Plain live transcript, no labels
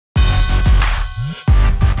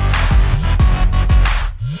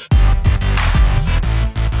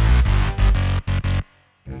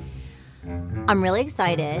I'm really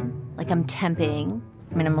excited, like I'm temping.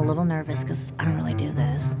 I mean, I'm a little nervous because I don't really do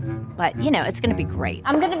this. But, you know, it's gonna be great.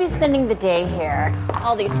 I'm gonna be spending the day here.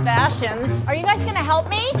 All these fashions. Are you guys gonna help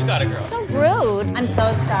me? You got it, girl. So rude. I'm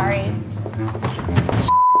so sorry.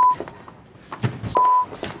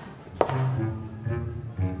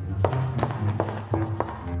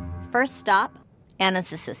 First stop,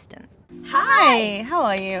 Anna's assistant. Hi, how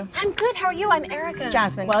are you? I'm good, how are you? I'm Erika.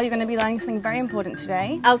 Jasmine. Well, you're going to be learning something very important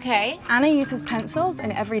today. Okay. Anna uses pencils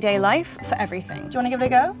in everyday life for everything. Do you want to give it a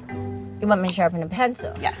go? You want me to sharpen a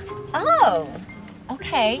pencil? Yes. Oh,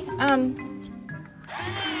 okay.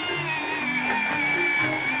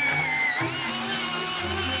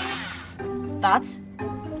 Thoughts?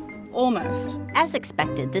 Almost. As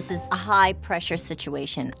expected, this is a high-pressure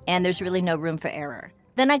situation, and there's really no room for error.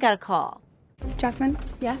 Then I got a call. Jasmine?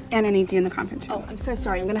 Yes? Anna needs you in the conference room. Oh, I'm so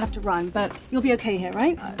sorry. I'm going to have to run, but you'll be okay here,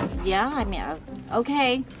 right? Yeah, I mean,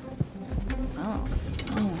 okay. Oh,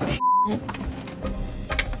 shit.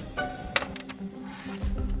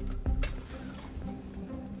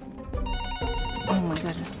 Oh my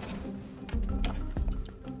goodness.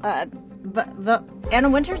 The Anna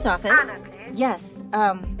Winter's office. Anna, please. Yes.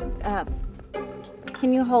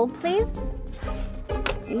 Can you hold, please?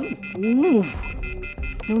 Ooh.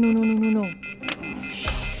 No.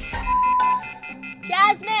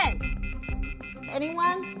 Jasmine!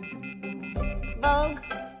 Anyone? Vogue?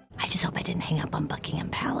 I just hope I didn't hang up on Buckingham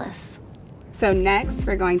Palace. So next,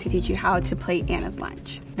 we're going to teach you how to plate Anna's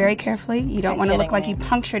lunch. Very carefully. You don't want to look like you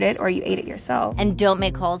punctured it or you ate it yourself. And don't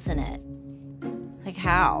make holes in it. Like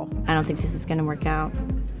how? I don't think this is gonna work out.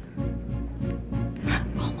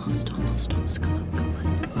 Almost. Come on.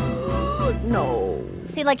 No.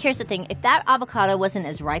 See, like, here's the thing. If that avocado wasn't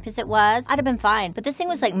as ripe as it was, I'd have been fine. But this thing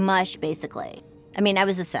was like mush, basically. I mean, I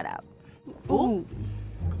was a setup. Ooh.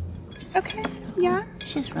 Okay, yeah.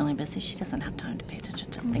 She's really busy. She doesn't have time to pay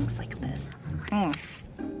attention to things like this. I'm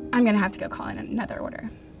gonna have to go call in another order.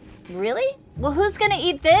 Really? Well, who's gonna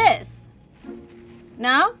eat this?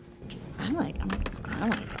 No? I like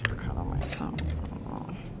avocado myself.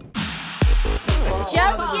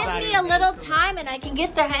 Just give me a little time and I can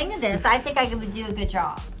get the hang of this. I think I could do a good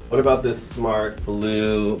job. What about this smart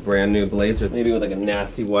blue brand new blazer? Maybe with like a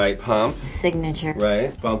nasty white pump, Signature.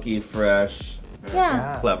 right? Funky, fresh,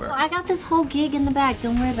 Yeah. clever. Well, I got this whole gig in the bag.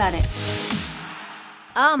 Don't worry about it.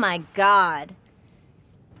 Oh my God.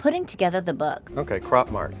 Putting together the book. Okay,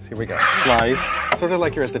 crop marks. Here we go. Slice, sort of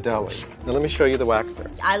like you're at the deli. Now let me show you the waxer.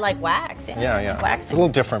 I like wax. Yeah. It's a Waxing. little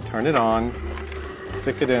different. Turn it on,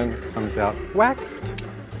 stick it in, comes out waxed.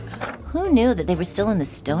 Who knew that they were still in the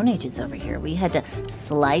Stone Ages over here? We had to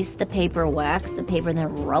slice the paper, wax the paper, and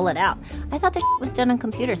then roll it out. I thought this was done on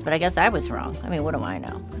computers, but I guess I was wrong. I mean, what do I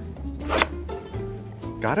know?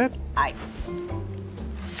 Got it? I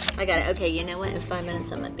got it. Okay, you know what? In 5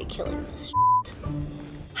 minutes, I might be killing this.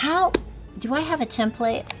 How? Do I have a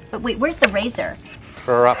template? But wait, where's the razor?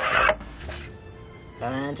 For up.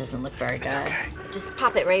 That doesn't look very good. Okay. Just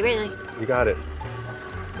pop it, right? Really? You got it.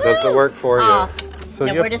 Does the work for you. Off. So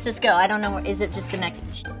now, where does this go? I don't know. Is it just the next?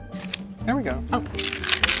 There we go. Oh.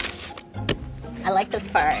 I like this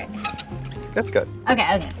part. That's good.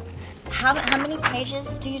 Okay. How many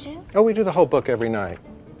pages do you do? Oh, we do the whole book every night.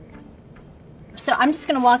 So I'm just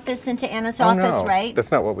going to walk this into Anna's office, no, right? That's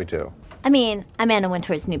not what we do. I mean, I'm Anna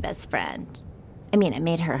Wintour's new best friend. I mean, I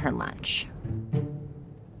made her lunch.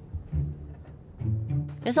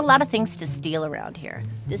 There's a lot of things to steal around here.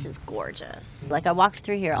 This is gorgeous. Like, I walked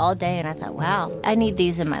through here all day and I thought, wow, I need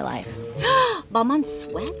these in my life. Balmain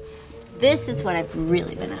sweats? This is what I've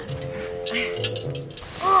really been after.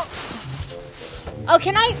 Oh,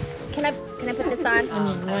 can I put this on? I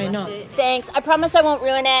mean, why not? Thanks. I promise I won't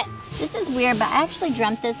ruin it. This is weird, but I actually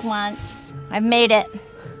dreamt this once. I've made it.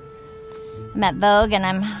 I'm at Vogue and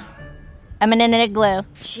I'm in an igloo.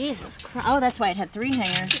 Jesus Christ. Oh, that's why it had 3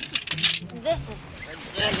 hangers. This is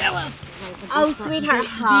ridiculous. Oh, sweetheart,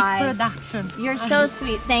 hi. Big production. You're so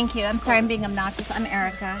sweet. Thank you. I'm sorry I'm being obnoxious. I'm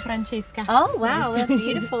Erika. Francesca. Oh, wow. What a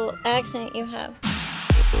beautiful accent you have.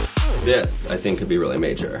 This, I think, could be really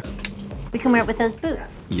major. We can wear it with those boots.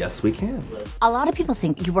 Yes, we can. A lot of people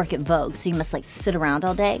think you work at Vogue, so you must, like, sit around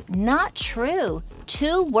all day. Not true.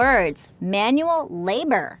 2 words. Manual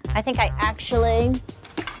labor. I think I actually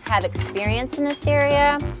have experience in this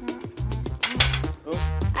area.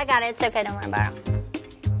 I got it. It's okay. Don't worry about it.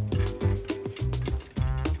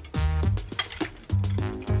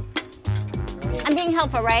 I'm being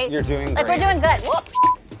helpful, right? You're doing like, great. we're doing good. Whoop.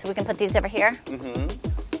 So we can put these over here? Mm-hmm.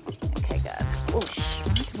 Okay, good. Ooh, I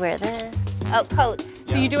have to wear this. Oh, coats.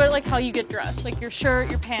 So you do it like how you get dressed, like your shirt,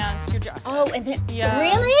 your pants, your jacket. Oh, and then, Yeah.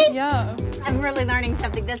 really? Yeah. I'm really learning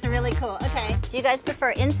something. That's really cool. Okay. Do you guys prefer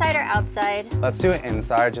inside or outside? Let's do it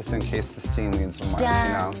inside just in case the steam needs some work, you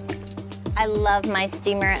know? I love my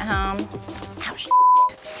steamer at home. Ouch.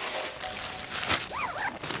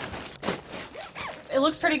 It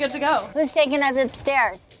looks pretty good to go. Who's taking us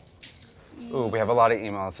upstairs? Ooh, we have a lot of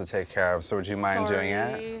emails to take care of, so would you mind doing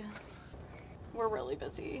it? Sorry. We're really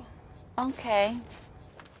busy. Okay.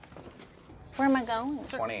 Where am I going?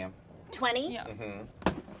 20. 20? Yeah.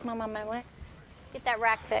 I'm on my way. Get that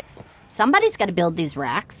rack fixed. Somebody's got to build these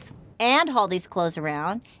racks and haul these clothes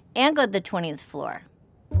around and go to the 20th floor.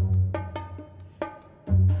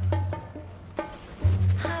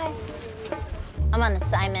 Hi. I'm on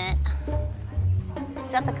assignment.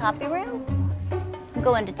 Is that the copy room? I'm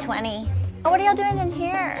going to 20. Oh, what are y'all doing in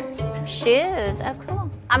here? Shoes. Oh,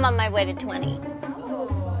 cool. I'm on my way to 20.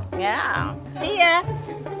 Yeah. See ya.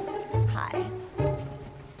 Hi.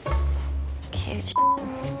 Cute.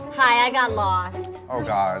 Hi, I got lost. Oh,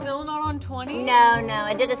 God. Still not on 20? No,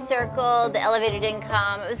 I did a circle. The elevator didn't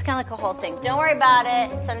come. It was kind of like a whole thing. Don't worry about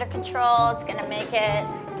it. It's under control. It's gonna make it.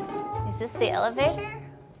 Is this the elevator?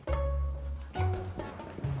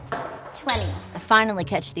 20. I finally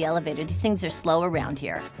catch the elevator. These things are slow around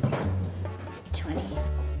here. 20.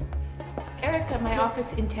 Erika, my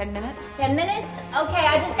office in 10 minutes. 10 minutes? Okay,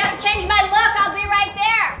 I just gotta change my look. I'll be right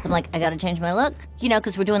there. So I'm like, I gotta change my look. You know,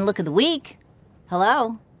 because we're doing look of the week.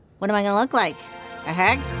 Hello? What am I gonna look like? A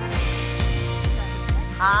hag?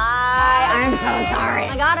 Hi, I'm so sorry. Oh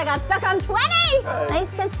my God, I got stuck on 20. Nice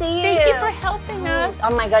to see you. Thank you for helping us.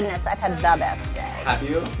 Oh my goodness, I've had the best day. Have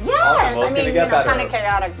you? Yes, Awesome. Well, I it's mean, gonna get better. kind of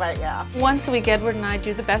chaotic, but yeah. Once a week, Edward and I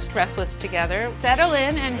do the best dress list together. Settle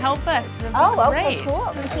in and help us. It'll be Oh, okay, great. cool.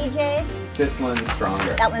 And TJ? This one's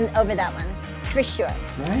stronger. That one over that one, for sure.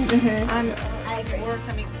 Right? I agree. We're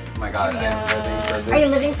coming. Oh my God, I'm living for this. Are you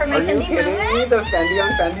living for my Are you Fendi kidding me? moment? The Fendi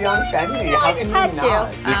on Fendi on Fendi. How I can just you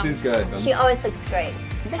had to. not? This is good. She always looks great.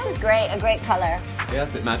 This is great, a great color.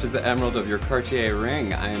 Yes, it matches the emerald of your Cartier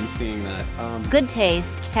ring. I am seeing that. Good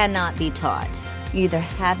taste cannot be taught. You either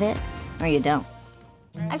have it or you don't.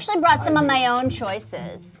 I actually brought some of my own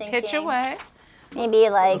choices. Pitch away. Maybe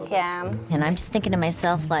like, and I'm just thinking to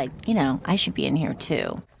myself, like, you know, I should be in here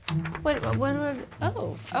too.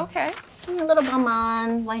 Oh, okay. A little bum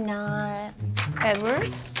on, why not? Edward,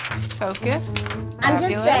 focus. I'm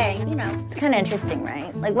just Fabulous. saying, you know, it's kind of interesting,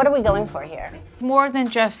 right? Like, what are we going for here? More than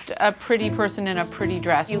just a pretty person in a pretty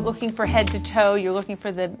dress. You're looking for head to toe. You're looking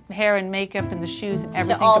for the hair and makeup and the shoes and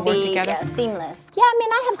everything To all to work be together. seamless. Yeah, I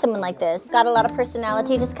mean, I have someone like this. Got a lot of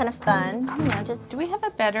personality, just kind of fun. You know, just. Do we have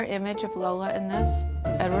a better image of Lola in this,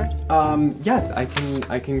 Edward? Yes,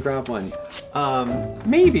 I can grab one.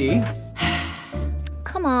 Maybe.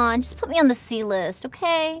 Come on, just put me on the C list,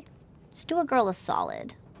 okay? Just do a girl a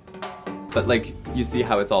solid. But like, you see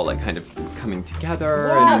how it's all like kind of coming together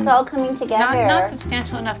Yeah, and it's all coming together. Not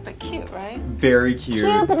substantial enough, but cute, right? very cute.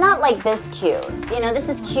 Cute, but not like this cute. You know, this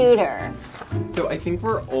is cuter. So I think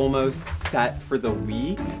we're almost set for the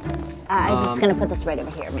week. I'm just gonna put this right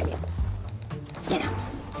over here, maybe. You know.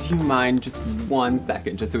 Do you mind just 1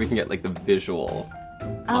 second, just so we can get like the visual?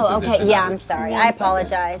 Oh, okay. composition Yeah, of I'm it? sorry. 1 I second.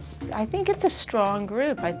 apologize. I think it's a strong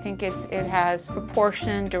group. I think it has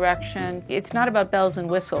proportion, direction. It's not about bells and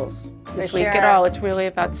whistles this week at sure. all. It's really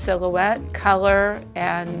about silhouette, color,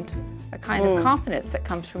 and a kind of confidence that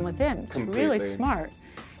comes from within. It's really Completely. smart.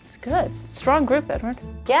 It's good. Strong group, Edward.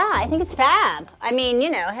 Yeah, I think it's fab. I mean, you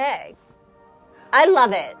know, hey. I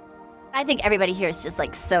love it. I think everybody here is just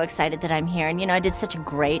like so excited that I'm here, and you know, I did such a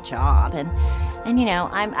great job, and you know,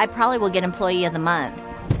 I probably will get Employee of the Month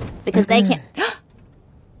because they can't.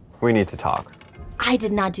 We need to talk. I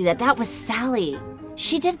did not do that. That was Sally.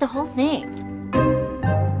 She did the whole thing.